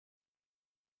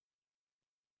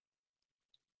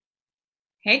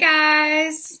Hey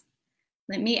guys,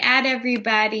 let me add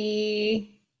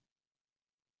everybody.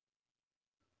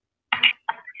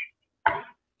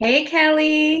 Hey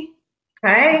Kelly.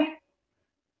 Hi.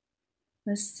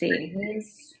 Let's see,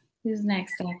 who's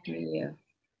next after you?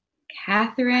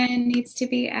 Catherine needs to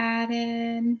be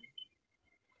added.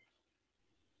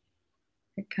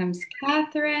 Here comes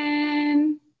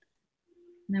Catherine.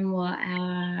 And then we'll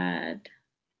add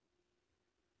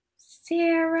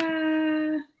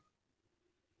Sarah.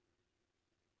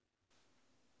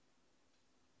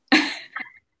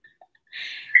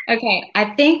 Okay,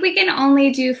 I think we can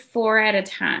only do 4 at a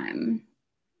time.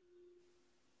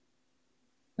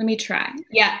 Let me try.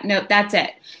 Yeah, no, that's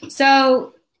it.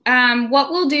 So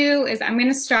what we'll do is I'm going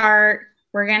to start.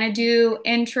 We're going to do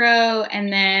intro,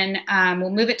 and then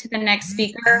we'll move it to the next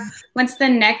speaker. Once the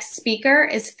next speaker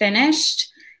is finished,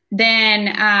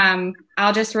 then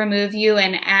I'll just remove you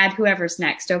and add whoever's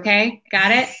next, okay?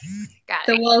 Got it? Got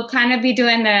So it. we'll kind of be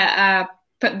doing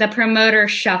the promoter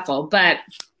shuffle, but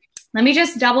let me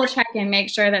just double check and make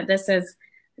sure that this is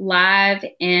live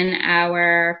in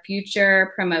our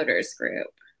future promoters group.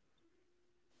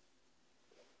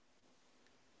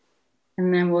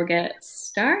 And then we'll get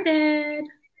started.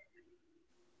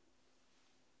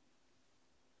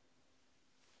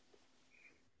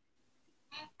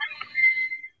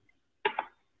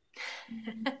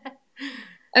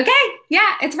 Okay,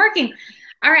 yeah, it's working.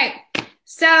 All right,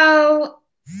 so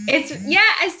yeah,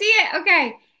 I see it.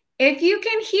 Okay, if you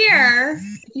can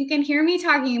hear me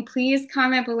talking, please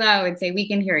comment below and say we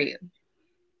can hear you.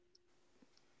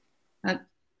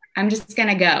 I'm just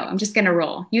gonna go. I'm just gonna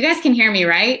roll. You guys can hear me,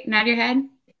 right? Nod your head.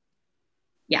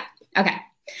 Yeah, okay.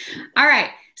 All right,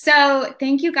 so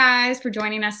thank you guys for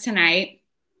joining us tonight.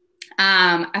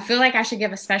 I feel like I should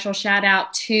give a special shout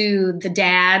out to the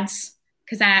dads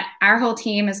because our whole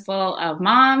team is full of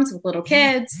moms with little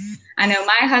kids. I know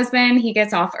my husband, he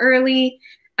gets off early.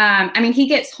 He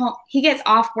gets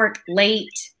off work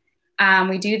late.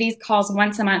 We do these calls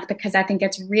once a month because I think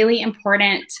it's really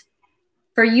important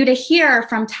for you to hear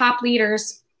from top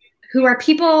leaders who are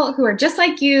people who are just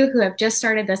like you, who have just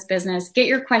started this business, get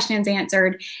your questions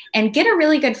answered, and get a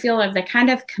really good feel of the kind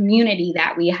of community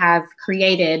that we have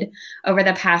created over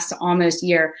the past almost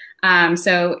year.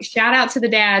 So shout out to the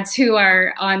dads who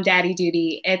are on daddy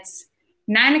duty. It's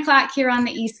 9 o'clock here on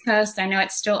the East Coast. I know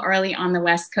it's still early on the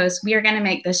West Coast. We are going to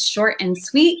make this short and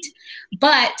sweet,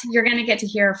 but you're going to get to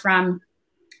hear from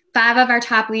 5 of our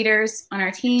top leaders on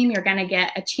our team. You're going to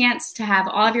get a chance to have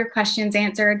all of your questions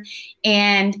answered,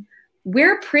 and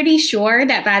we're pretty sure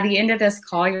that by the end of this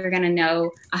call, you're going to know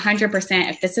 100%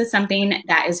 if this is something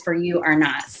that is for you or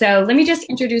not. So let me just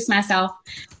introduce myself.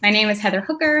 My name is Heather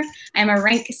Hooker. I'm a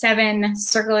Rank 7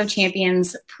 Circle of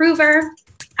Champions prover.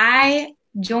 I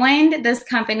joined this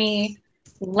company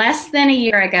less than a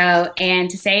year ago, and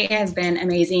to say it has been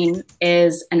amazing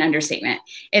is an understatement.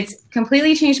 It's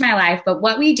completely changed my life, but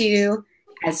what we do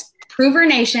as Prover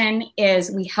Nation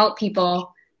is we help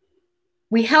people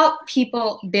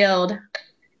feel better,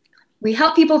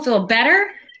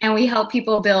 and we help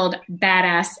people build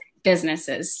badass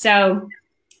businesses. So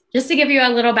just to give you a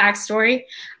little backstory,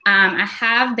 I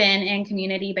have been in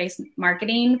community-based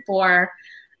marketing for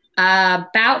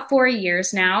about 4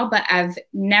 years now, but I've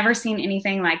never seen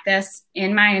anything like this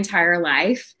in my entire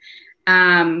life.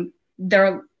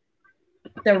 The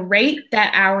rate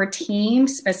that our team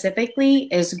specifically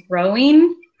is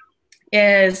growing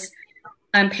is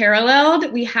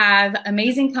unparalleled. We have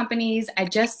amazing companies,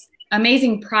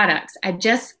 amazing products. I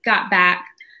just got back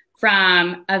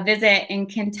from a visit in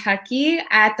Kentucky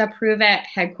at the Pruvit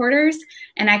headquarters,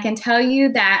 and I can tell you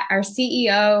that our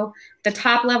CEO, the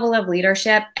top level of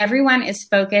leadership, everyone is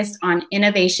focused on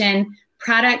innovation,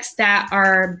 products that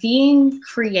are being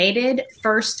created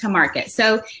first to market.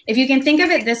 So if you can think of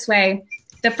it this way,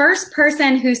 the first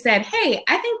person who said, hey,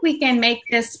 I think we can make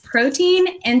this protein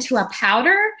into a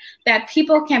powder that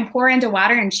people can pour into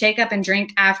water and shake up and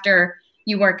drink after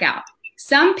you work out.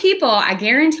 Some people, I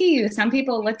guarantee you, some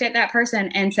people looked at that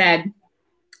person and said,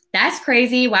 that's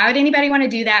crazy. Why would anybody want to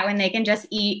do that when they can just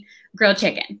eat grilled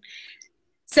chicken?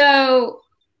 So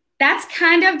that's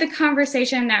kind of the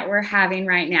conversation that we're having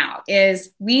right now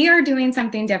is we are doing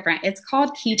something different. It's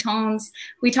called ketones.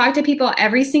 We talk to people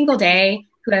every single day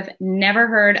who have never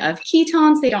heard of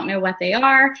ketones. They don't know what they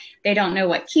are. They don't know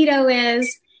what keto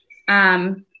is.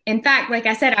 In fact, like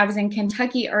I said, I was in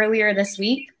Kentucky earlier this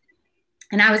week,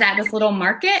 and I was at this little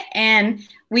market, and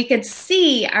we could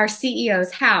see our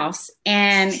CEO's house,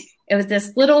 and it was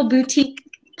this little boutique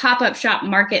pop-up shop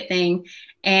market thing,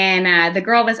 and the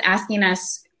girl was asking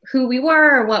us who we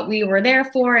were or what we were there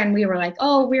for, and we were like,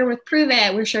 oh, we're with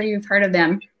Pruvit. We're sure you've heard of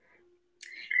them.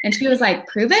 And she was like,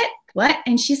 Pruvit? What?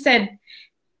 And she said,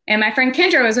 and my friend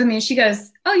Kendra was with me, and she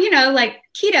goes, oh, you know, like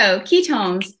keto,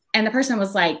 ketones. And the person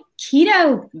was like,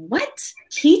 keto, what?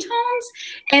 Ketones?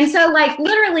 And so like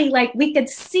literally like we could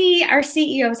see our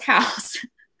CEO's house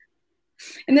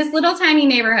in this little tiny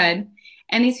neighborhood,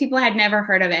 and these people had never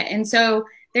heard of it. And so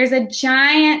there's a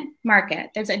giant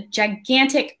market. There's a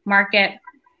gigantic market.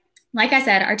 Like I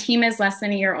said, our team is less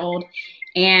than a year old,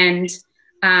 and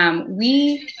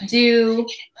we do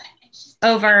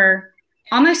over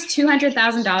almost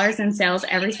 $200,000 in sales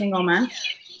every single month.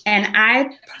 And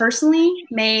I personally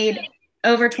made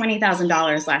over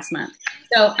 $20,000 last month.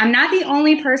 So I'm not the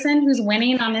only person who's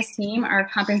winning on this team. Our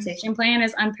compensation plan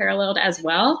is unparalleled as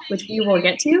well, which we will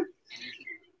get to.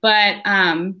 But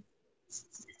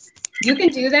you can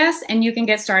do this, and you can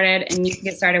get started, and you can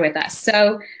get started with us.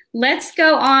 So let's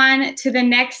go on to the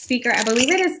next speaker. I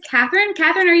believe it is Catherine.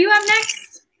 Catherine, are you up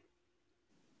next?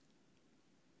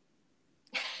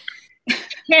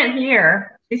 Can't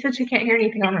hear. She said she can't hear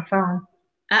anything on her phone.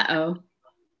 Uh-oh.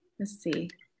 Let's see.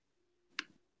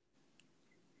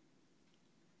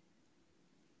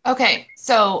 Okay,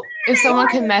 so if someone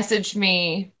can message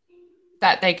me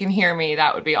that they can hear me,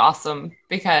 that would be awesome,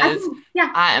 because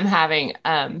I am having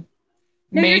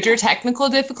major technical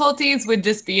difficulties would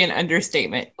just be an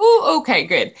understatement. Oh, okay,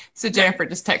 good. So Jennifer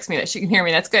just texted me that she can hear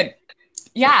me. That's good.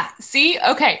 Yeah, see?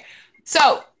 Okay.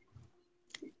 So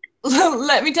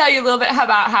let me tell you a little bit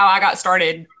about how I got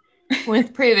started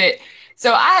with Pruvit.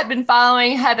 So I had been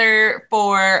following Heather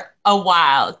for a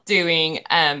while doing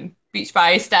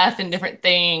Beachbody stuff and different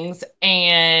things,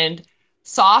 and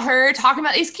saw her talking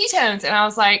about these ketones. And I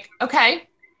was like, okay,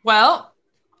 well,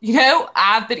 you know,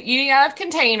 I've been eating out of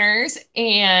containers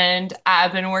and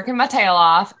I've been working my tail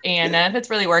off, and none of it's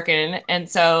really working. And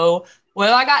so what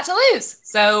do I got to lose?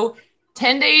 So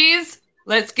 10 days,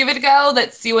 let's give it a go.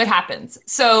 Let's see what happens.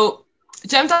 So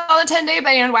jumped on the 10-day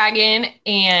bandwagon,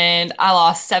 and I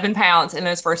lost 7 pounds in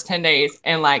those first 10 days.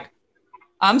 And like,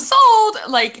 I'm sold.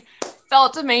 Like,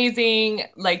 felt amazing.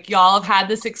 Like, y'all have had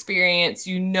this experience.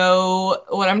 You know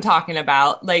what I'm talking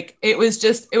about. Like, it was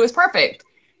perfect.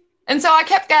 And so I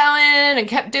kept going and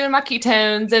kept doing my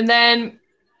ketones, and then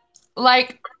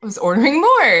like was ordering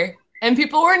more, and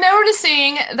people were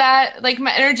noticing that like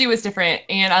my energy was different,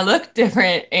 and I looked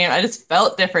different, and I just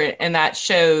felt different. And that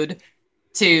showed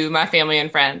to my family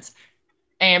and friends,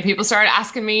 and people started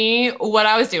asking me what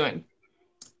I was doing.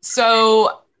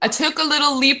 So I took a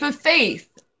little leap of faith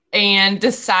and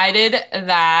decided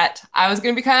that I was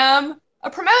going to become a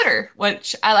promoter,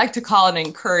 which I like to call an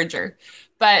encourager.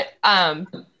 But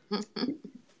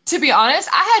to be honest,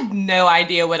 I had no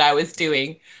idea what I was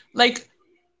doing. Like,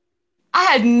 I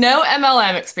had no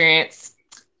MLM experience.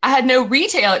 I had no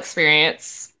retail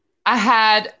experience. I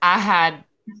had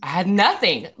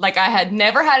nothing. Like, I had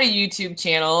never had a YouTube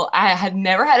channel. I had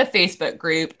never had a Facebook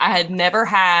group. I had never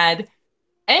had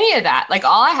any of that. Like,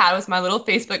 all I had was my little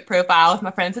Facebook profile with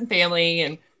my friends and family,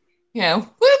 and, you know,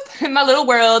 whoop, in my little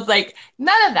world, like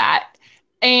none of that.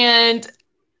 And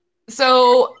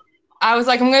so I was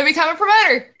like, I'm going to become a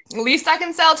promoter. At least I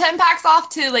can sell 10 packs off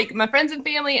to like my friends and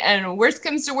family. And worst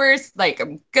comes to worst, like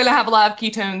I'm going to have a lot of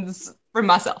ketones for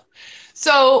myself.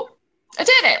 So I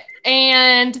did it.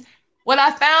 And what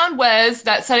I found was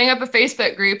that setting up a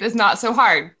Facebook group is not so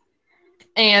hard.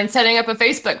 And setting up a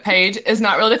Facebook page is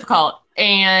not real difficult.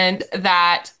 And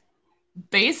that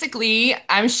basically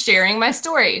I'm sharing my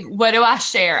story. What do I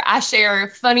share? I share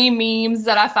funny memes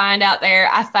that I find out there.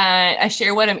 I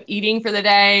share what I'm eating for the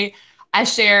day. I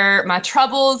share my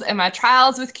troubles and my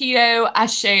trials with keto. I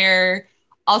share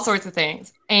all sorts of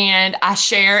things. And I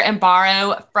share and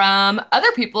borrow from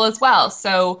other people as well.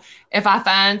 So if I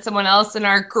find someone else in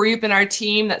our group, in our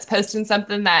team that's posting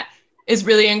something that is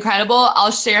really incredible,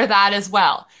 I'll share that as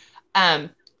well.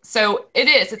 So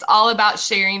it's all about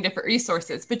sharing different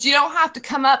resources, but you don't have to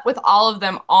come up with all of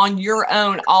them on your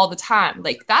own all the time.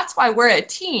 Like, that's why we're a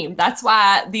team. That's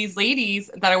why these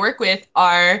ladies that I work with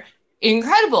are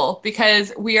incredible,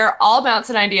 because we are all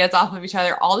bouncing ideas off of each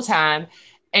other all the time.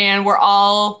 And we're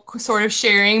all sort of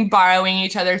sharing, borrowing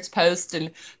each other's posts,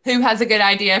 and who has a good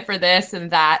idea for this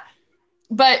and that.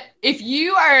 But if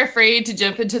you are afraid to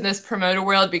jump into this promoter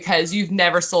world because you've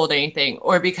never sold anything,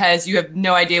 or because you have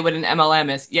no idea what an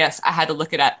MLM is, yes, I had to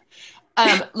look it up.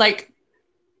 Like,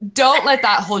 don't let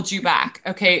that hold you back.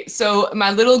 Okay. So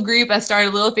my little group, I started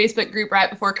a little Facebook group right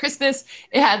before Christmas.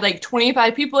 It had like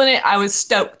 25 people in it. I was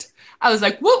stoked. I was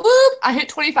like, whoop, whoop, I hit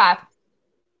 25.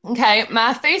 Okay.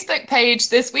 My Facebook page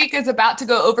this week is about to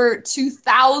go over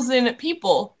 2,000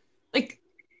 people. Like,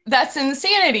 that's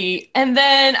insanity. And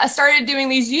then I started doing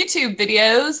these YouTube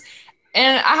videos,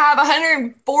 and I have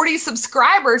 140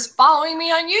 subscribers following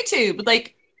me on YouTube.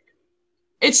 Like,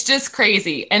 it's just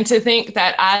crazy. And to think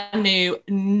that I knew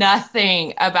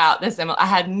nothing about this MLM, I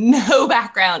had no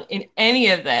background in any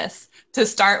of this to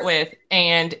start with.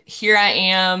 And here I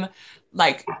am,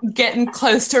 like getting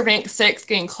close to rank 6,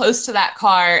 getting close to that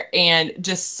car, and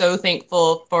just so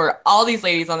thankful for all these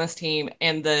ladies on this team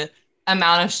and the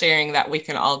amount of sharing that we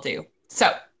can all do.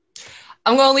 So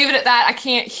I'm going to leave it at that. I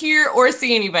can't hear or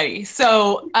see anybody.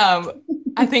 So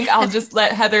I think I'll just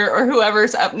let Heather or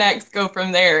whoever's up next go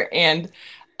from there. And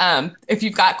if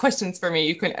you've got questions for me,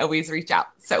 you can always reach out.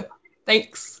 So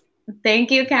thanks.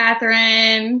 Thank you,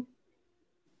 Catherine.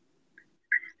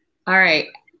 All right.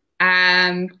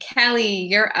 Kelly,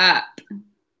 you're up.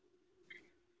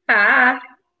 Hi.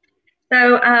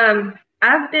 So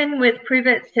I've been with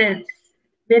Pruvit since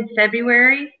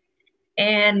mid-February,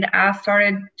 and I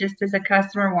started just as a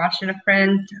customer watching a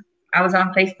friend. I was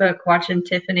on Facebook watching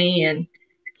Tiffany and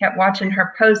kept watching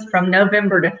her post from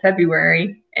November to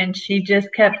February, and she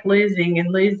just kept losing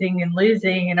and losing and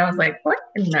losing. And I was like, what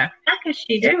in the heck is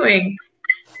she doing?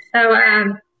 So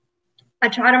I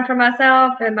tried them for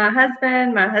myself and my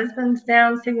husband. My husband's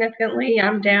down significantly.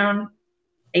 I'm down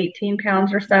 18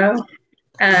 pounds or so.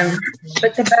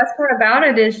 But the best part about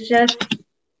it is just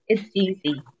it's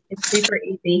easy. It's super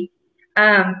easy.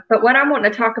 But what I want to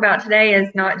talk about today is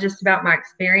not just about my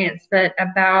experience, but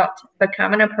about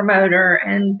becoming a promoter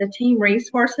and the team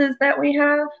resources that we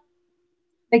have.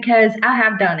 Because I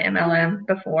have done MLM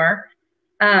before,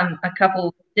 a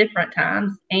couple different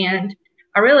times, and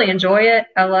I really enjoy it.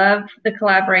 I love the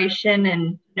collaboration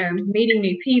and meeting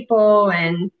new people,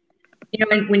 and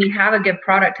when you have a good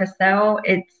product to sell,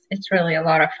 it's really a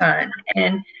lot of fun.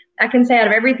 And I can say out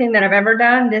of everything that I've ever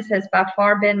done, this has by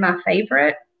far been my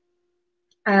favorite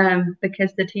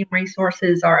because the team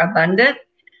resources are abundant.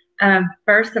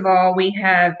 First of all, we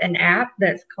have an app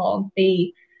that's called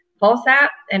the Pulse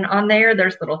app, and on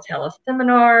there's little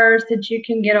teleseminars that you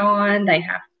can get on. They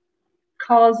have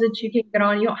calls that you can get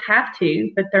on. You don't have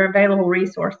to, but they're available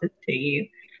resources to you.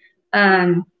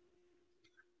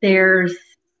 There's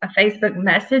a Facebook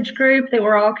message group that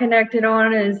we're all connected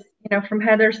on, as from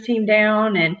Heather's team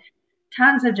down, and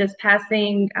tons of just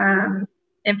passing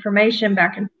information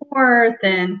back and forth.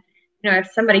 And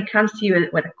if somebody comes to you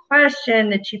with a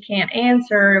question that you can't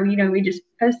answer, we just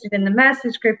post it in the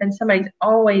message group, and somebody's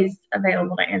always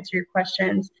available to answer your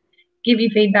questions, give you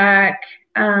feedback,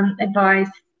 advice,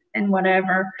 and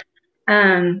whatever.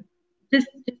 Just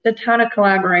a ton of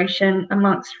collaboration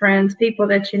amongst friends, people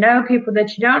that you know, people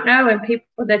that you don't know, and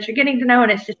people that you're getting to know,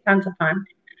 and it's just tons of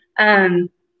fun.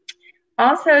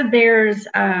 Also, there's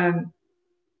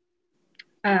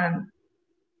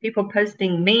people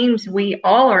posting memes. We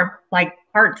all are like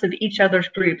parts of each other's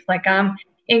groups. Like I'm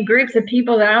in groups of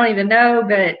people that I don't even know,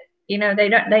 but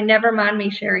they never mind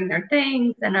me sharing their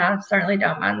things, and I certainly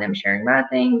don't mind them sharing my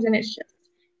things. And it's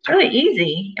really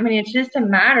easy. I mean, it's just a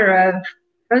matter of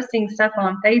posting stuff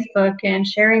on Facebook and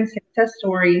sharing success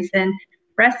stories and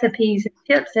recipes and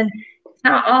tips. And it's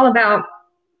not all about,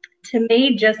 to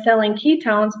me, just selling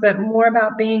ketones, but more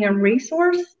about being a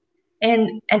resource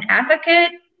and an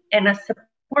advocate and a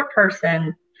support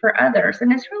person for others.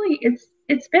 And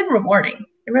it's been rewarding.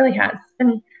 It really has. It's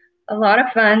been a lot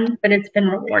of fun, but it's been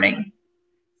rewarding.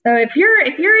 So if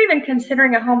you're even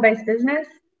considering a home-based business,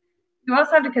 you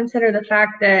also have to consider the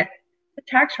fact that the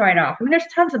tax write-off. I mean, there's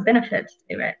tons of benefits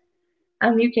to it.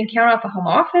 You can count off a home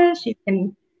office. You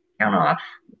can count off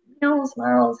meals,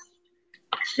 miles.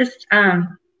 It's just,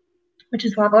 which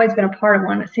is why I've always been a part of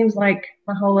one. It seems like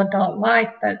my whole adult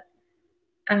life, but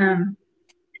it's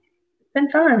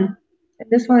been fun.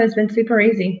 This one has been super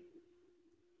easy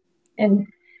and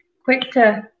quick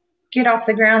to get off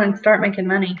the ground and start making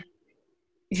money.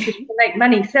 You can make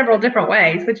money several different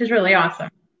ways, which is really awesome.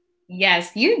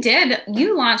 Yes, you did.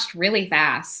 You launched really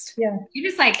fast. Yeah. You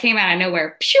just like came out of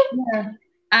nowhere. Yeah.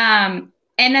 And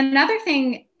another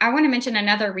thing, I want to mention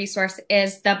another resource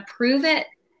is the Pruvit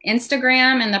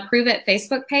Instagram and the Pruvit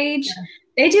Facebook page. Yeah.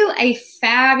 They do a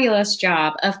fabulous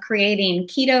job of creating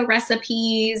keto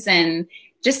recipes and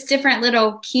just different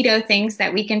little keto things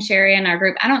that we can share in our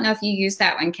group. I don't know if you use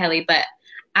that one, Kelly, but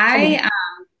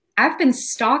I've been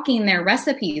stalking their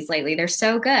recipes lately. They're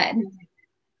so good.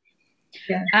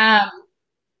 Yeah.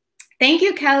 Thank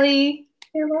you, Kelly.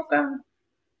 You're welcome.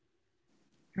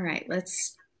 All right,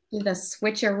 let's do the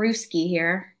switcherooski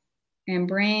here and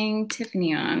bring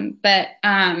Tiffany on. But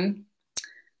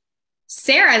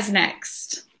Sarah's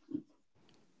next.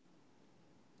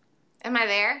 Am I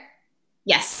there?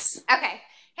 Yes. Okay.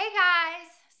 Hey, guys.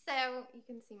 So you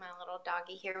can see my little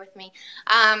doggy here with me.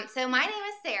 So my name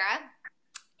is Sarah,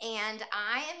 and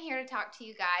I am here to talk to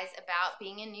you guys about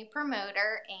being a new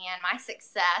promoter and my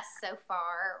success so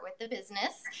far with the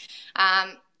business.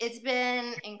 It's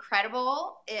been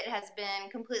incredible. It has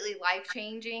been completely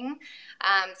life-changing.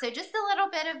 So just a little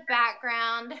bit of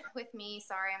background with me.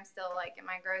 Sorry, I'm still like in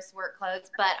my gross work clothes,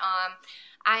 but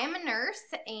I am a nurse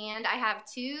and I have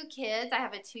 2 kids. I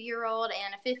have a 2-year-old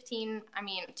and a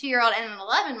 2-year-old and an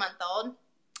 11-month-old.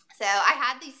 So I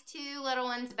had these 2 little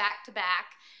ones back to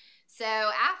back. So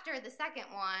after the second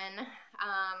one,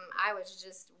 I was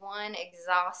just one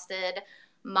exhausted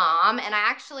mom. And I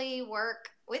actually work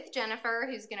with Jennifer,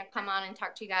 who's going to come on and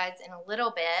talk to you guys in a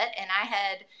little bit. And I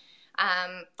had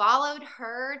followed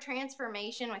her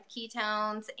transformation with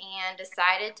ketones and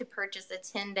decided to purchase a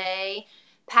 10-day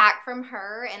pack from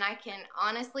her. And I can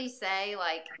honestly say,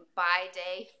 like, by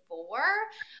day 4,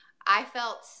 I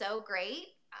felt so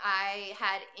great. I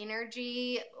had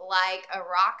energy like a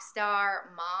rock star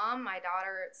mom. My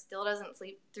daughter still doesn't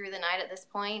sleep through the night at this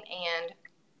point, and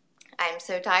I'm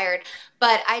so tired.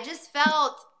 But I just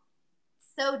felt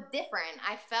so different.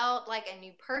 I felt like a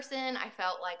new person. I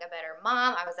felt like a better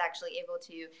mom. I was actually able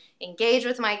to engage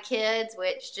with my kids,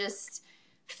 which just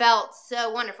felt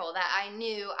so wonderful that I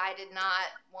knew I did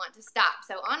not want to stop.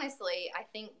 So honestly, I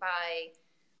think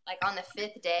on the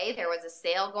 5th day, there was a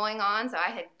sale going on, so I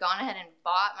had gone ahead and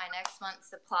bought my next month's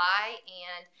supply,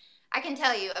 and I can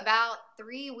tell you, about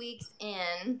 3 weeks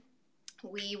in,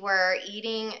 we were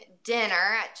eating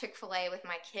dinner at Chick-fil-A with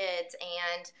my kids,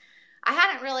 and I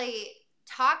hadn't really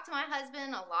talked to my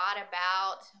husband a lot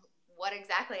about what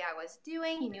exactly I was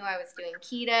doing. He knew I was doing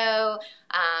keto,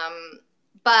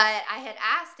 but I had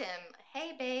asked him,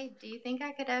 hey, babe, do you think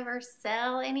I could ever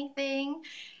sell anything?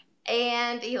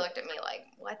 And he looked at me like,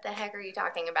 what the heck are you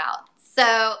talking about?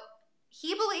 So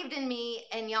he believed in me,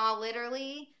 and y'all,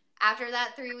 literally, after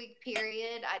that 3-week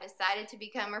period, I decided to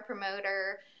become a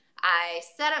promoter. I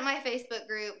set up my Facebook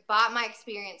group, bought my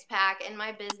experience pack, and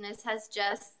my business has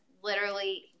just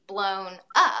literally blown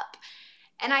up.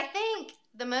 And I think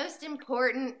the most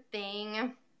important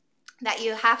thing that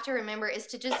you have to remember is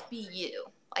to just be you.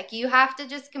 Like, you have to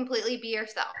just completely be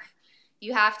yourself.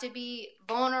 You have to be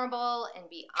vulnerable and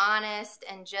be honest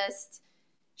and just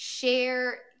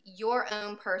share your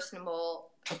own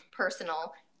personal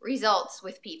results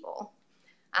with people.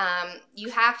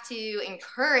 You have to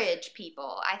encourage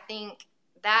people. I think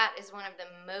that is one of the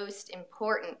most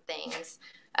important things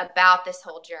about this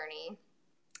whole journey.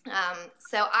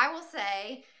 So I will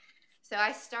say,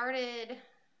 I started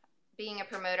being a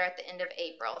promoter at the end of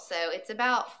April. So it's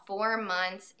about 4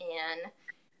 months in,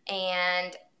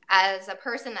 and as a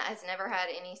person that has never had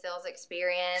any sales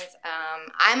experience,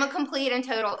 I'm a complete and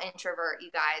total introvert,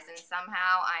 you guys, and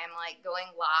somehow I am like going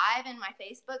live in my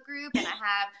Facebook group, and I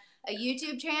have a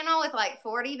YouTube channel with like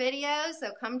 40 videos,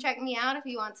 so come check me out if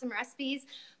you want some recipes.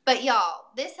 But y'all,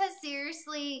 this has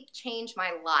seriously changed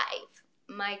my life,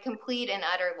 my complete and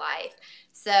utter life.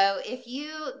 So if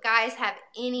you guys have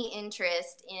any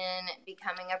interest in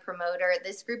becoming a promoter,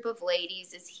 this group of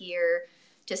ladies is here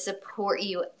to support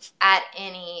you at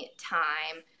any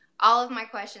time. All of my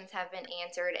questions have been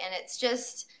answered, and it's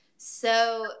just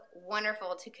so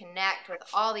wonderful to connect with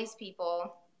all these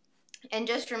people. And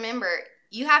just remember,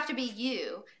 you have to be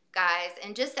you, guys.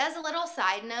 And just as a little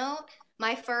side note,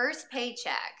 my first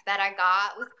paycheck that I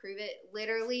got with Pruvit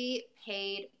literally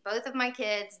paid both of my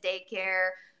kids' daycare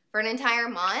for an entire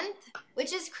month,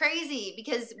 which is crazy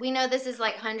because we know this is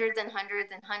like hundreds and hundreds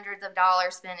and hundreds of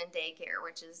dollars spent in daycare,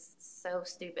 which is so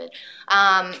stupid.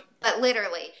 But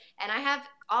literally, and I have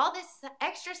all this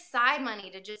extra side money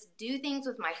to just do things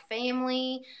with my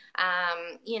family.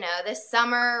 This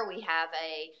summer we have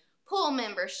a pool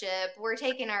membership. We're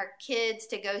taking our kids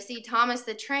to go see Thomas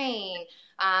the Train.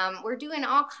 We're doing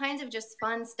all kinds of just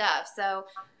fun stuff. So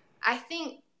I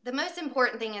think the most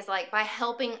important thing is, like, by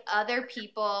helping other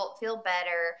people feel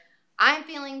better, I'm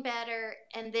feeling better,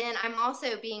 and then I'm also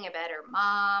being a better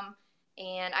mom,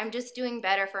 and I'm just doing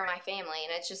better for my family,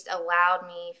 and it's just allowed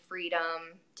me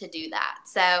freedom to do that.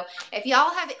 So if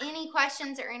y'all have any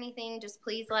questions or anything, just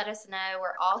please let us know.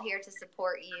 We're all here to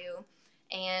support you.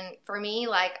 And for me,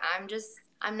 like,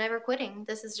 I'm never quitting.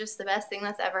 This is just the best thing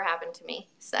that's ever happened to me.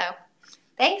 So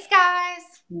thanks, guys.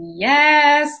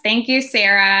 Yes, thank you,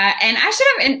 Sarah. And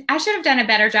I should have done a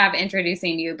better job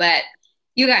introducing you, but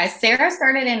you guys, Sarah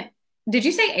started in, did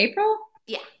you say April?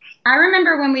 Yeah. I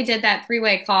remember when we did that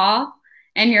 3-way call,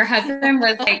 and your husband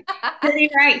was like sitting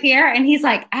right here, and he's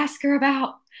like, ask her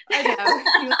about. I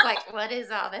know. He was like, what is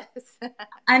all this?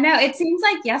 I know. It seems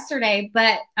like yesterday,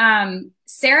 but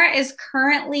Sarah is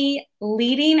currently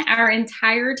leading our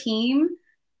entire team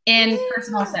in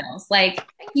personal sales. Like,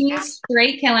 he's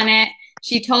straight killing it.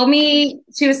 She told me,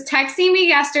 she was texting me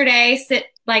yesterday,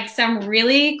 like some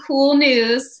really cool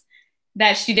news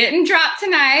that she didn't drop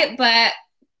tonight, but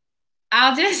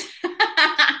I'll just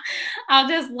I'll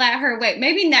just let her wait.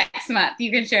 Maybe next month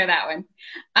you can share that one.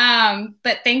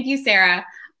 But thank you, Sarah.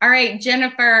 All right,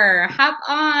 Jennifer, hop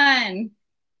on.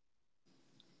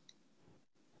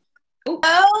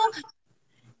 Oh,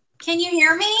 can you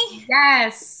hear me?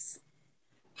 Yes.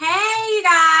 Hey, you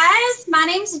guys. My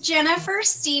name's Jennifer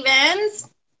Stevens.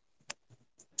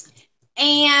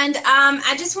 And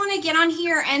I just want to get on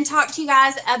here and talk to you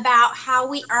guys about how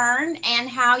we earn and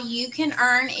how you can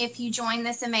earn if you join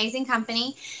this amazing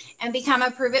company and become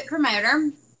a Pruvit Promoter.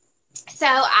 So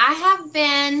I have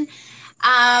been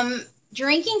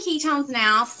drinking ketones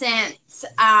now since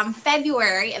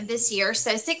February of this year.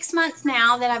 So 6 months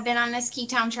now that I've been on this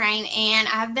ketone train, and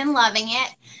I've been loving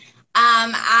it.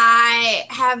 I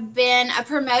have been a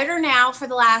promoter now for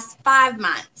the last 5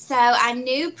 months. So I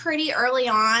knew pretty early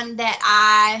on that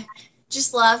I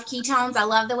just love ketones. I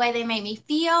love the way they make me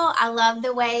feel. I love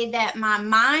the way that my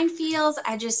mind feels.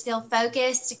 I just feel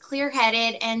focused,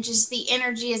 clear-headed, and just the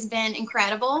energy has been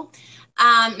incredible.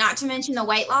 Not to mention the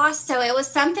weight loss. So it was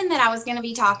something that I was going to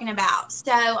be talking about.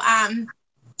 So I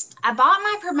bought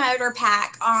my promoter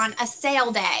pack on a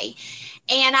sale day,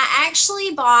 and I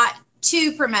actually bought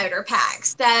 2 promoter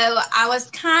packs. So I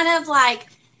was kind of like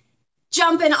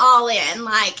jumping all in,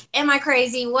 like, am I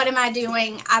crazy? What am I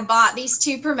doing? I bought these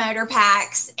 2 promoter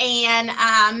packs, and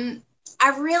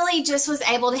I really just was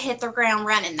able to hit the ground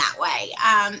running that way.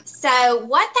 So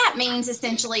what that means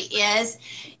essentially is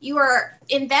you are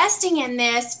investing in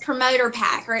this promoter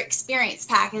pack, or experience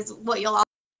pack is what you'll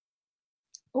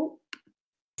all,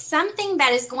 something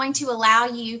that is going to allow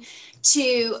you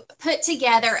to put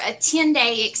together a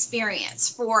 10-day experience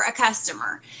for a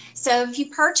customer. So if you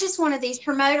purchase one of these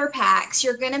promoter packs,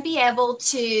 you're going to be able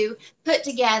to put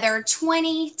together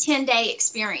 20 10-day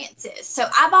experiences. So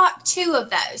I bought 2 of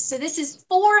those. So this is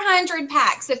 400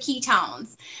 packs of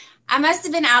ketones. I must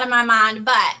have been out of my mind,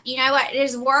 but you know what? It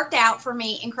has worked out for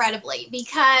me incredibly,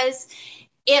 because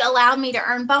it allowed me to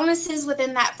earn bonuses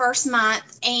within that first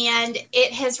month, and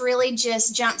it has really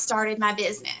just jump-started my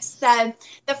business. So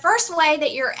the first way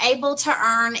that you're able to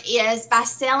earn is by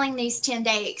selling these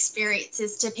 10-day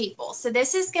experiences to people. So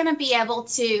this is going to be able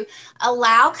to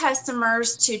allow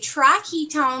customers to try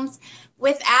ketones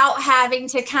without having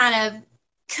to kind of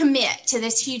commit to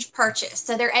this huge purchase.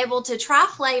 So they're able to try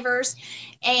flavors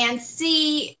and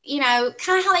see, you know,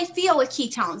 kind of how they feel with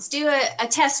ketones, do a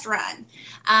test run.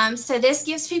 So this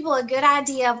gives people a good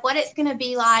idea of what it's going to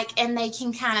be like, and they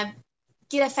can kind of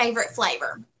get a favorite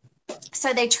flavor.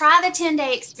 So they try the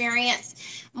 10-day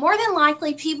experience. More than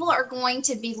likely, people are going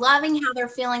to be loving how they're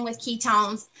feeling with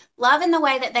ketones, loving the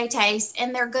way that they taste,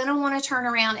 and they're going to want to turn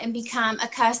around and become a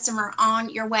customer on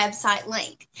your website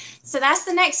link. So that's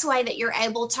the next way that you're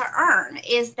able to earn,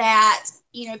 is that,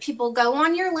 you know, people go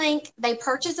on your link, they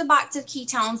purchase a box of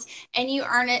ketones, and you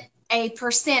earn it a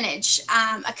percentage,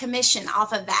 a commission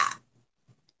off of that.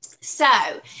 So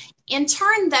in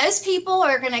turn, those people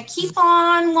are going to keep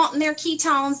on wanting their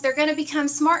ketones. They're going to become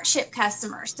Smart Ship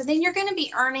customers. So then you're going to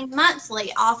be earning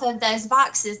monthly off of those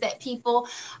boxes that people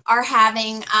are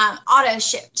having auto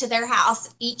shipped to their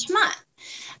house each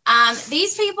month.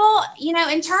 These people, you know,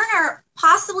 in turn are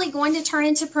possibly going to turn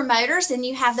into promoters, and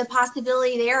you have the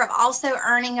possibility there of also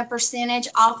earning a percentage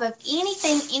off of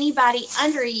anything anybody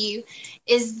under you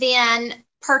is then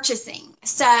purchasing.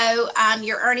 So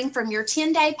you're earning from your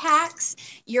 10-day packs,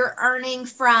 you're earning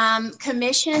from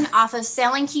commission off of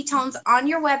selling ketones on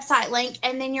your website link,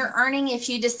 and then you're earning if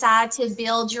you decide to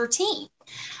build your team.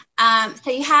 So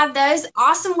you have those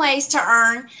awesome ways to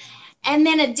earn. And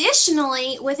then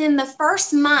additionally, within the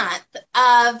first month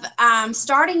of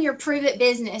starting your Pruvit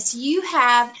business, you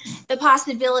have the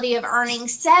possibility of earning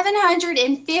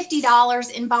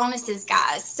 $750 in bonuses,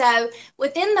 guys. So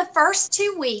within the first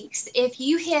 2 weeks, if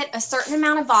you hit a certain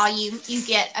amount of volume, you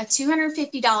get a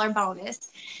 $250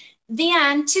 bonus.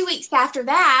 Then 2 weeks after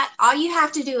that, all you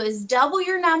have to do is double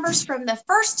your numbers from the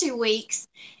first 2 weeks,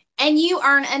 and you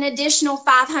earn an additional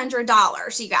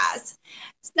 $500, you guys.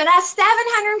 So that's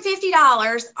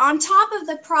 $750 on top of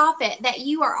the profit that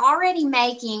you are already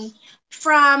making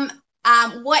from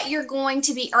what you're going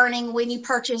to be earning when you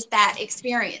purchase that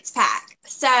experience pack.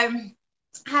 So I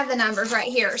have the numbers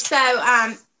right here. So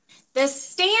the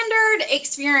standard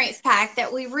experience pack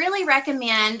that we really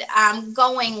recommend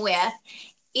going with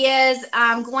is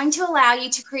going to allow you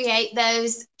to create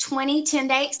those 20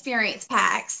 10-day experience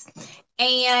packs,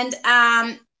 and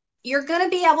you're going to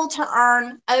be able to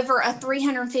earn over a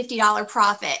 $350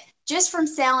 profit just from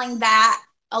selling that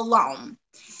alone.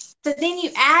 So then you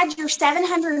add your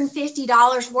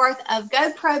 $750 worth of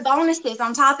GoPro bonuses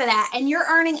on top of that, and you're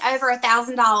earning over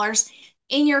 $1,000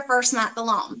 in your first month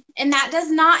alone. And that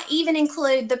does not even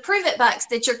include the Pruvit bucks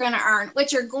that you're going to earn,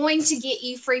 which are going to get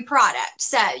you free product.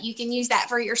 So you can use that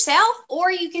for yourself, or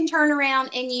you can turn around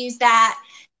and use that,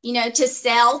 you know, to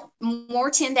sell more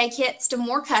 10-day kits to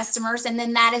more customers. And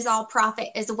then that is all profit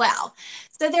as well.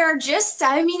 So there are just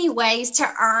so many ways to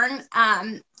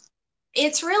earn.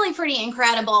 It's really pretty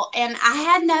incredible. And I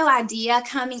had no idea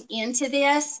coming into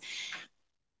this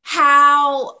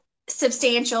how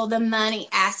substantial the money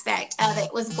aspect of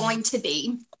it was going to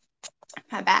be.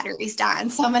 My battery's dying,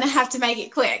 so I'm going to have to make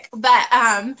it quick. But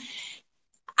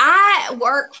I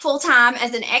work full-time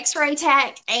as an x-ray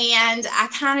tech, and I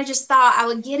kind of just thought I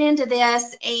would get into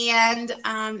this, and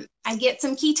I get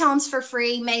some ketones for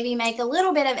free, maybe make a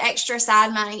little bit of extra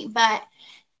side money. But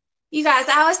you guys,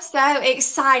 I was so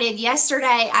excited.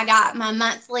 Yesterday, I got my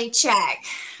monthly check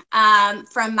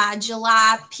from my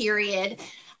July period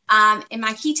in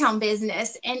my ketone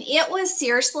business, and it was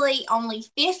seriously only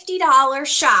 $50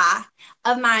 shy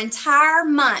of my entire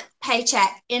month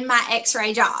paycheck in my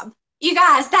x-ray job. You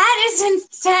guys, that is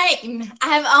insane. I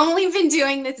have only been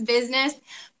doing this business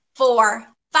for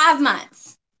 5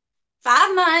 months.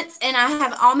 5 months, and I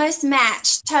have almost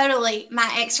matched totally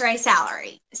my x-ray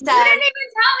salary. So you didn't even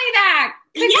tell me that.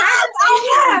 Yes,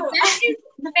 I know. That is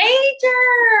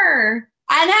major.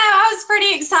 I know. I was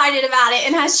pretty excited about it,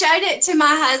 and I showed it to my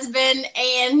husband,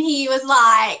 and he was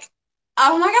like,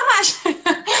 oh my gosh.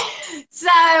 So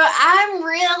I'm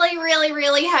really, really,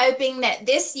 really hoping that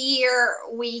this year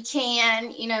we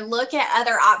can, you know, look at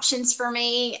other options for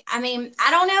me. I mean, I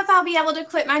don't know if I'll be able to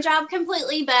quit my job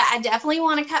completely, but I definitely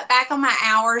want to cut back on my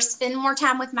hours, spend more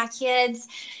time with my kids,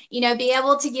 you know, be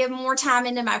able to give more time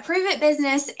into my Pruvit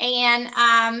business. And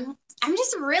I'm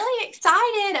just really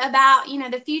excited about, you know,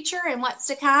 the future and what's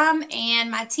to come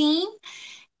and my team.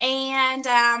 And,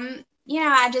 you know,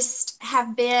 I just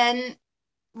have been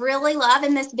really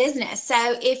loving this business.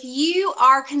 So if you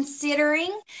are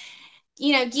considering,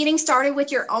 you know, getting started with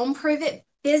your own Pruvit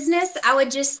business, I would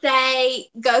just say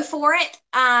go for it.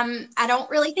 I don't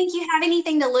really think you have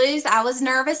anything to lose. I was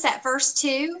nervous at first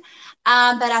too,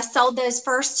 but I sold those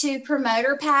first 2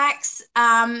 promoter packs.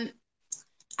 I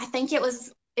think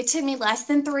it took me less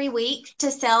than 3 weeks to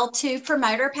sell 2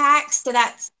 promoter packs. So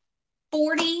that's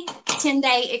 40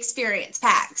 10-day experience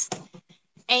packs.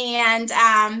 And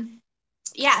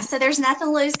yeah, so there's nothing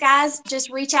to lose, guys. Just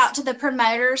reach out to the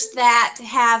promoters that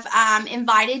have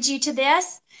invited you to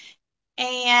this.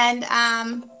 And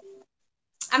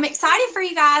I'm excited for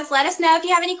you guys. Let us know if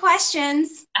you have any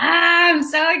questions. I'm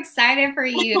so excited for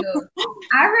you.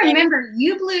 I remember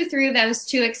you blew through those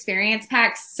 2 experience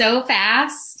packs so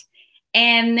fast.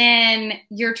 And then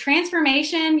your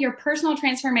transformation, your personal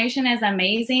transformation is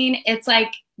amazing. It's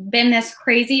like been this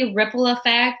crazy ripple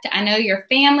effect. I know your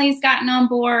family's gotten on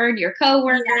board, your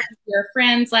coworkers, your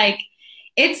friends, like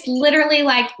it's literally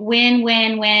like win,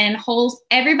 win, win.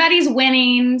 Everybody's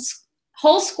winning.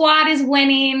 Whole squad is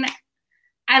winning.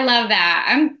 I love that.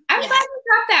 I'm glad you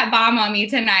dropped that bomb on me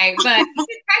tonight, but you can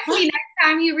text me next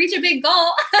time you reach a big goal.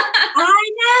 I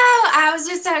know. I was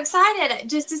just so excited. It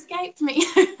just escaped me.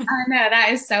 I know. That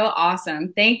is so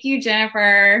awesome. Thank you,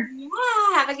 Jennifer. Yeah.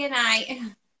 Have a good night.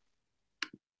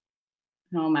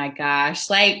 Oh my gosh.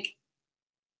 Like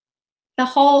the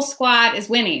whole squad is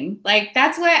winning. Like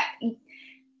that's what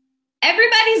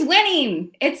everybody's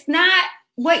winning. It's not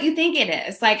what you think it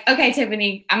is. Like, okay,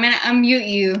 Tiffany, I'm going to unmute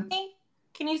you.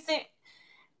 Can you see?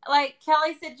 Like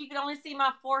Kelly said, you can only see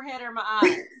my forehead or my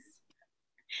eyes.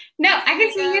 No, I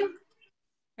can see you.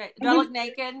 Okay. Do I look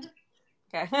naked?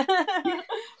 Okay.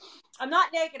 I'm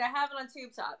not naked. I have it on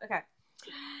tube top. Okay.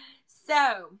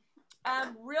 So,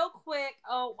 real quick,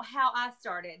 how I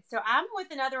started. So I'm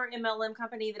with another MLM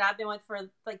company that I've been with for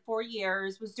like 4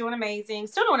 years, was doing amazing,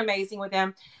 still doing amazing with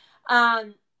them.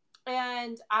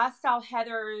 And I saw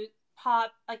Heather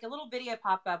pop, like a little video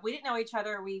pop up. We didn't know each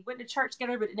other. We went to church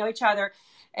together, but didn't know each other.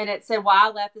 And it said why I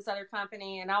left this other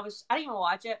company. And I didn't even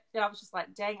watch it. And I was just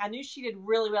like, dang, I knew she did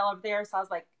really well over there. So I was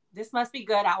like, this must be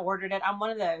good. I ordered it. I'm one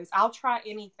of those. I'll try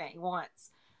anything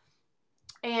once.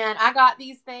 And I got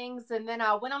these things. And then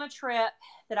I went on a trip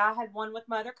that I had won with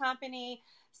my other company,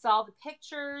 saw the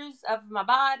pictures of my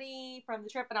body from the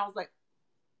trip. And I was like,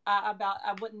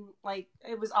 I wouldn't, like,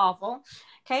 it was awful.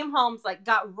 Came home, like,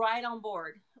 got right on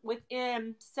board.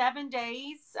 Within 7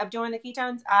 days of doing the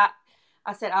ketones, I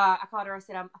said, I called her. I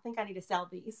said, I think I need to sell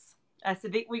these. I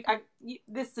said,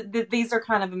 these are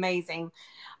kind of amazing.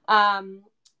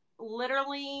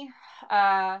 literally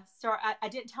I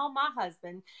didn't tell my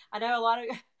husband. I know a lot of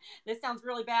this sounds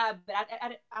really bad, but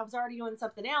I was already doing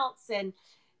something else, and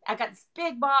I got this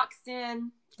big box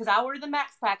in because I ordered the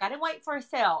max pack. I didn't wait for a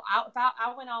sale.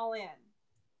 I went all in,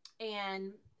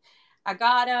 and I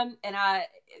got them, and I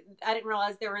didn't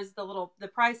realize there was the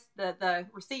price, the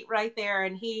receipt right there,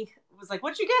 and he was like,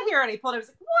 "What'd you get here?" And he pulled it. I was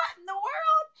like, "What in the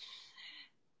world?"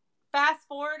 Fast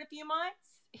forward a few months,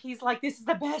 he's like, "This is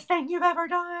the best thing you've ever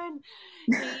done."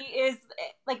 He is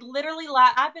like, literally,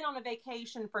 I've been on a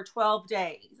vacation for 12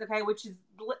 days, okay, which is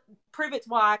Pruvit's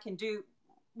why I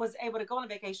was able to go on a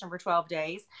vacation for 12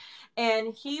 days.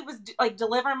 And he was like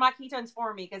delivering my ketones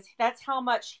for me because that's how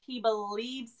much he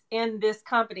believes in this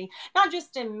company, not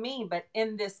just in me, but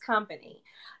in this company.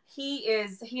 He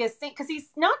has seen, because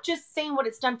he's not just seen what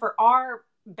it's done for our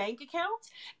bank account,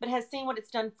 but has seen what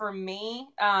it's done for me,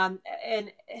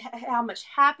 and how much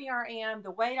happier I am,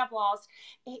 the weight I've lost.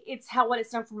 It's what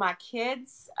it's done for my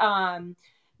kids.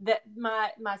 That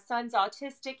my son's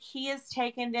autistic. He has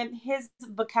taken them. His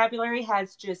vocabulary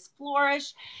has just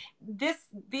flourished.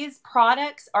 These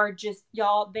products are just,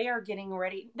 y'all, they are getting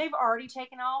ready. They've already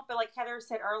taken off, but like Heather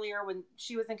said earlier, when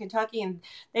she was in Kentucky and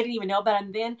they didn't even know about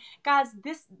them then, guys,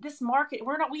 this market,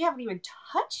 we haven't even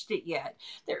touched it yet.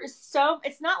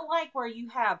 It's not like where you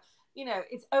have,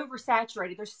 it's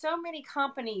oversaturated. There's so many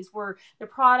companies where the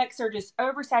products are just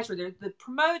oversaturated. The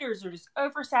promoters are just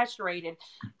oversaturated.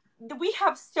 We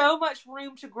have so much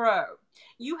room to grow.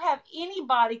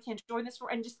 Anybody can join this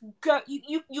and just go.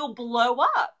 You'll blow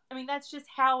up. I mean, that's just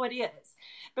how it is,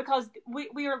 because we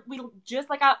just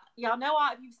like, y'all know,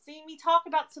 you've seen me talk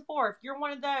about Sephora. If you're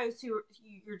one of those who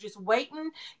you're just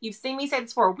waiting, you've seen me say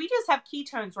Sephora. We just have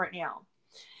ketones right now.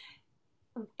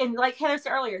 And like Heather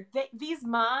said earlier, these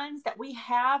minds that we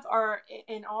have are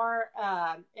in our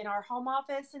home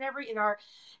office and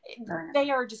they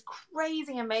are just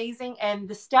crazy amazing. And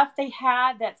the stuff they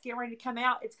had that's getting ready to come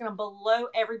out, it's going to blow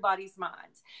everybody's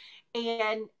minds.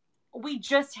 And we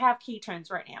just have ketones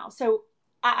right now. So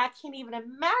I can't even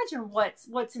imagine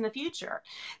what's in the future.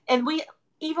 And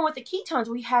even with the ketones,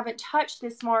 we haven't touched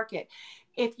this market.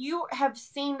 If you have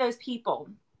seen those people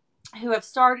who have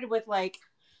started with, like,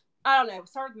 I don't know,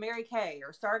 started with Mary Kay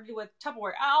or started with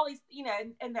Tupperware, all these,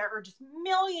 and there are just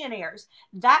millionaires.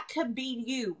 That could be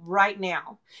you right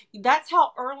now. That's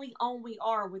how early on we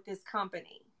are with this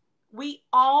company. We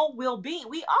all will be.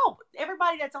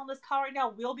 Everybody that's on this call right now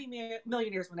will be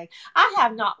millionaires one day. I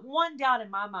have not one doubt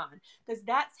in my mind, because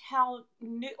that's how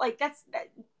new,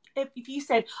 if you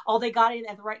said, "Oh, they got in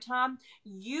at the right time,"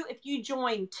 if you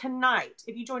join tonight,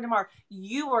 if you join tomorrow,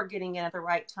 you are getting in at the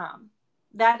right time.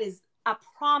 That is, I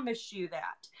promise you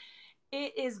that.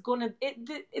 It's gonna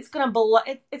blow.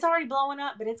 It's already blowing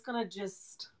up, but it's gonna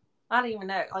just, I don't even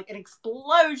know, like an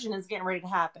explosion is getting ready to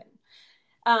happen.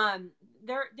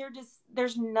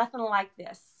 There's nothing like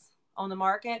this on the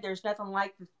market. There's nothing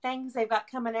like the things they've got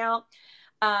coming out.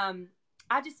 I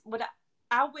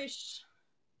wish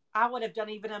I would have done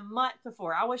even a month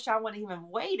before. I wish I would have even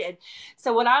waited.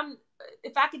 So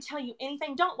if I could tell you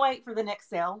anything, don't wait for the next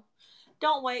sale.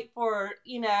 Don't wait for,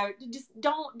 just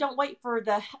don't wait for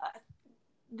the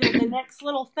next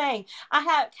little thing.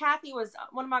 Kathy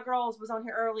one of my girls was on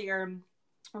here earlier and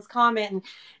was commenting,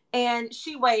 and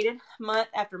she waited month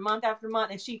after month after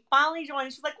month, and she finally joined,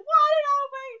 and she's like, "Why did I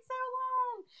wait so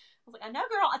long?" I was like, "I know,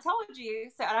 girl, I told you."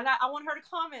 So I want her to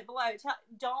comment below.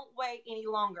 Don't wait any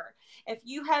longer. If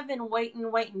you have been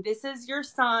waiting, this is your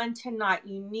sign tonight.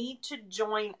 You need to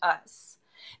join us.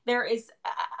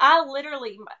 I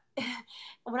literally,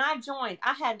 when I joined,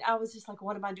 I was just like,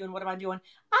 what am I doing?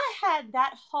 I had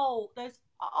all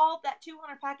that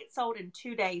 200 packets sold in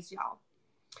 2 days, y'all.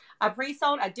 I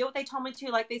pre-sold. I did what they told me to,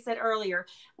 like they said earlier.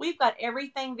 We've got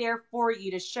everything there for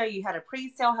you to show you how to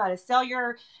pre-sell, how to sell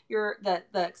the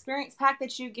experience pack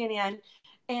that you get in,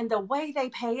 and the way they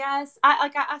pay us.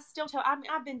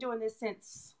 I've been doing this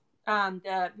since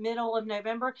the middle of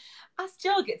November. I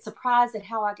still get surprised at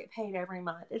how I get paid every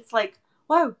month. It's like,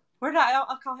 whoa,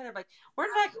 I'll call Heather, like, where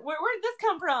did this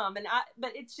come from?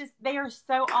 But it's just, they are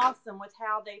so awesome with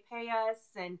how they pay us,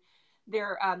 and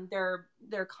their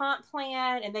comp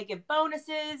plan, and they give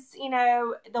bonuses.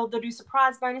 They'll do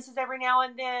surprise bonuses every now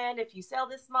and then if you sell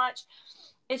this much.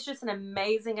 It's just an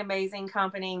amazing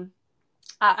company.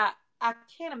 I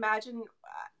can't imagine.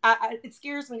 It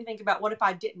scares me to think about what if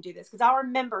I didn't do this, because I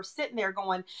remember sitting there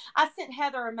going, I sent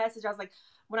Heather a message. I was like,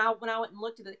 when I went and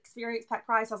looked at the experience pack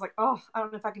price, I was like, oh, I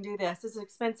don't know if I can do this. This is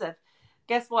expensive.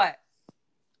 Guess what?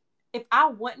 If I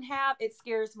wouldn't have, it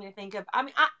scares me to think of. I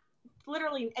mean,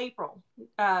 literally in April,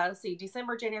 let's see,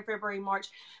 December, January, February, March,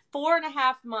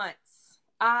 4.5 months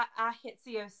I hit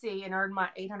COC and earned my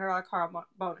 $800 car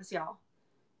bonus, y'all.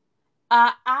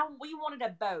 We wanted a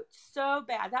boat so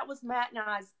bad. That was Matt and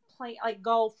I's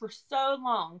goal for so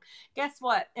long. Guess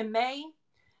what? In May,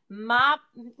 not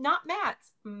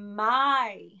Matt's,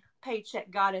 my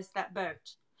paycheck got us that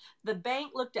boat. The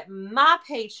bank looked at my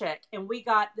paycheck and we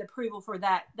got the approval for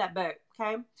that boat.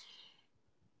 Okay.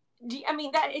 I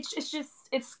mean, that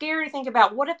it's scary to think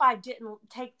about. What if I didn't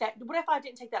take that? What if I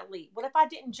didn't take that leap? What if I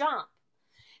didn't jump?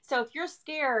 So if you're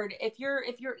scared, if you're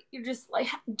just like,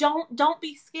 don't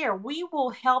be scared. We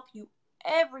will help you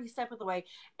every step of the way.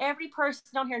 Every person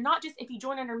on here, not just if you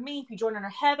join under me, if you join under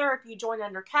Heather, if you join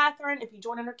under Catherine, if you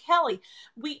join under Kelly,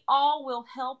 we all will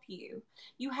help you.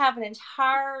 You have an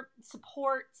entire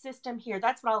support system here.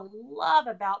 That's what I love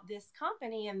about this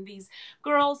company and these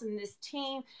girls and this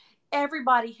team.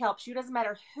 Everybody helps you. It doesn't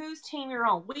matter whose team you're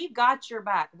on. We've got your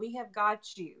back. We have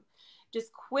got you.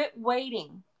 Just quit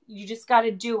waiting. You just got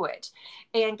to do it.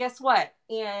 And guess what?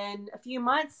 In a few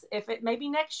months, maybe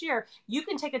next year, you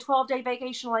can take a 12-day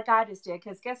vacation like I just did.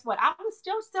 Because guess what? I was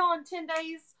still selling 10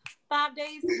 days, 5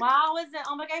 days while I was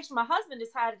on vacation. My husband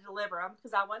just had to deliver them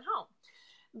because I went home.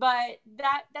 But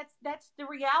that's the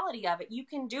reality of it. You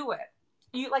can do it.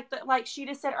 You like she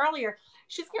just said earlier,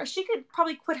 she could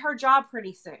probably quit her job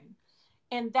pretty soon.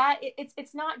 And that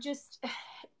it's not just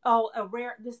a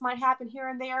rare, this might happen here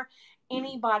and there.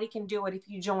 Anybody can do it if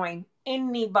you join.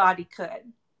 Anybody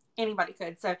could.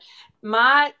 So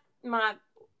my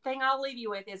thing I'll leave you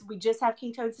with is we just have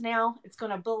ketones now. It's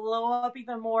going to blow up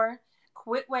even more.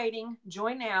 Quit waiting.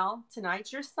 Join now.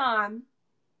 Tonight's your sign.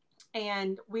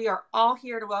 And we are all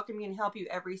here to welcome you and help you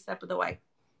every step of the way.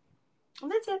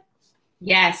 And that's it.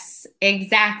 Yes,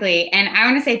 exactly. And I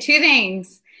want to say two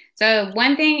things. So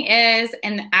one thing is,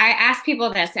 and I ask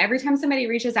people this every time somebody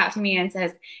reaches out to me and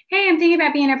says, hey, I'm thinking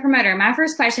about being a promoter. My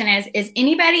first question is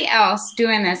anybody else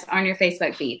doing this on your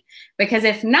Facebook feed? Because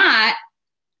if not,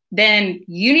 then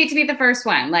you need to be the first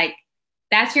one. Like,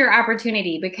 that's your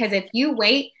opportunity. Because if you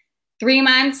wait 3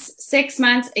 months, 6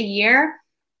 months, a year,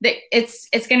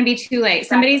 it's going to be too late.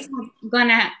 Somebody's going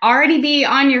to already be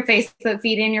on your Facebook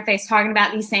feed, in your face, talking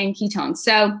about these same ketones.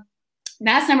 So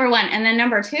that's number one. And then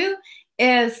number two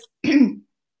is our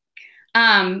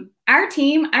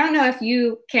team. I don't know if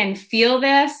you can feel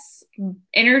this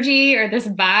energy or this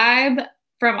vibe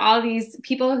from all these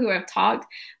people who have talked,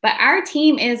 but our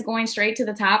team is going straight to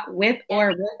the top with or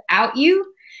without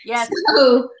you. Yes.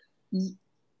 So,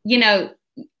 you know,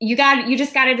 you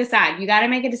just got to decide. You got to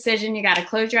make a decision. You got to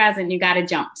close your eyes and you got to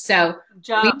jump. So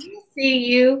we will see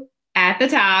you at the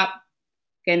top.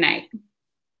 Good night.